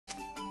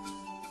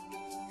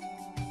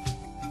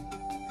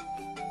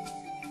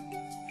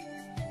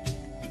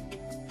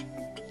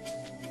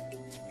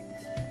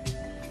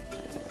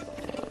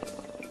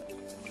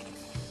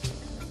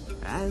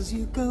As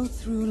you go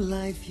through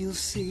life, you'll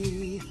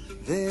see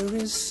there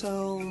is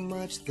so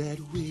much that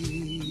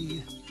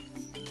we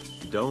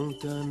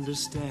don't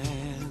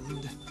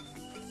understand.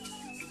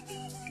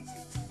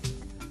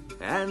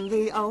 And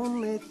the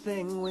only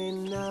thing we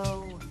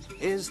know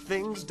is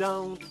things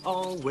don't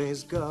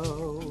always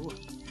go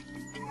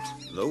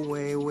the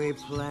way we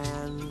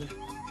planned.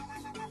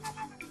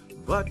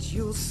 But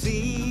you'll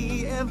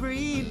see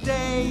every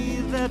day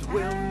that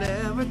we'll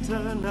never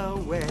turn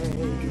away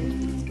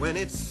when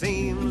it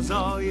seems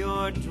all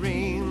your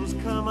dreams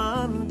come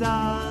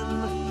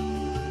undone.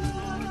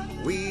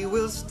 We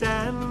will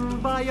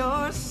stand by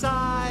your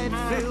side,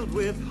 filled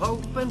with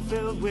hope and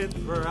filled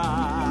with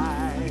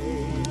pride.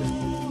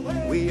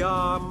 We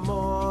are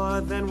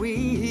more than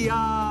we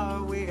are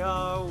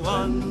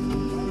one.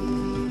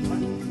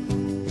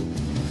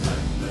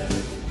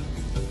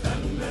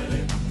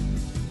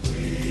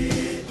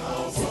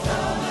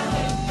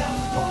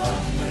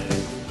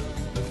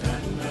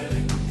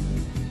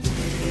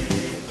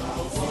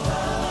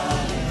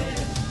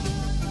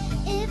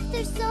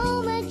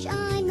 So much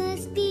I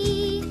must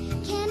be.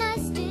 Can I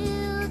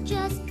still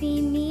just be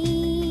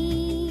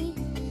me,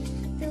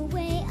 the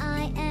way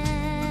I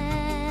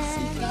am?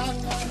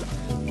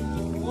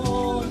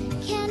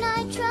 Can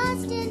I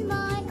trust in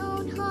my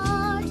own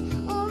heart,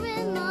 or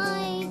am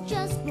I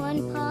just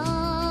one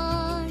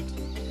part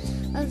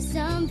of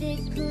some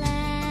big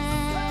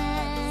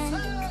plan?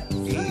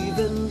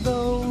 Even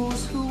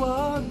those who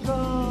are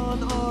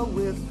gone are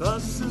with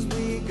us as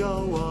we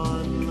go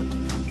on.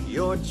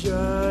 Your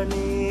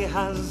journey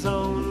has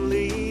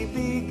only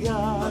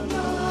begun.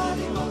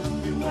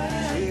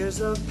 Tears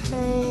of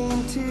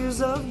pain,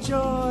 tears of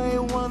joy,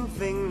 one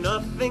thing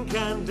nothing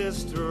can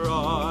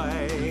destroy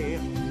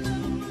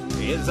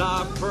is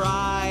our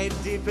pride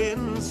deep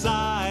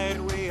inside.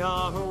 We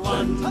are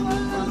one.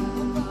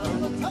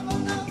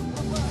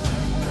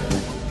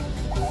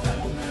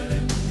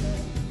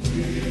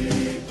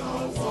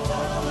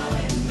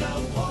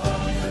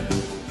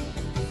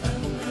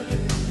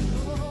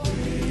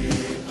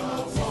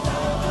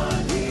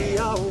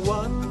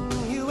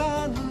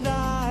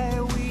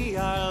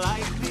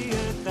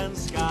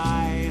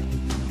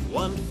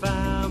 One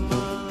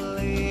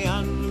family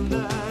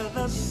under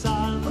the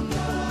sun.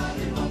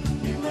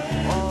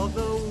 All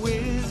the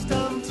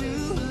wisdom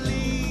to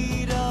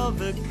lead, all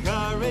the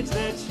courage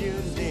that you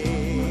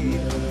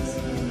need,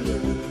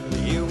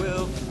 you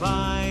will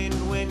find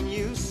when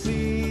you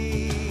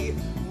see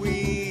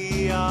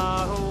we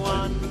are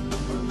one.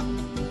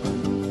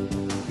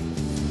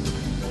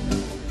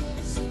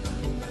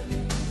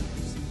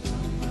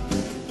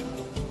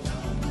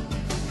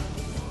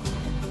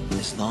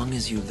 As long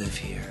as you live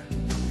here,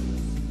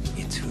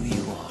 it's who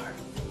you are.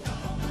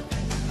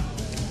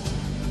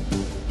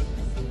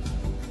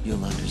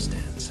 You'll understand.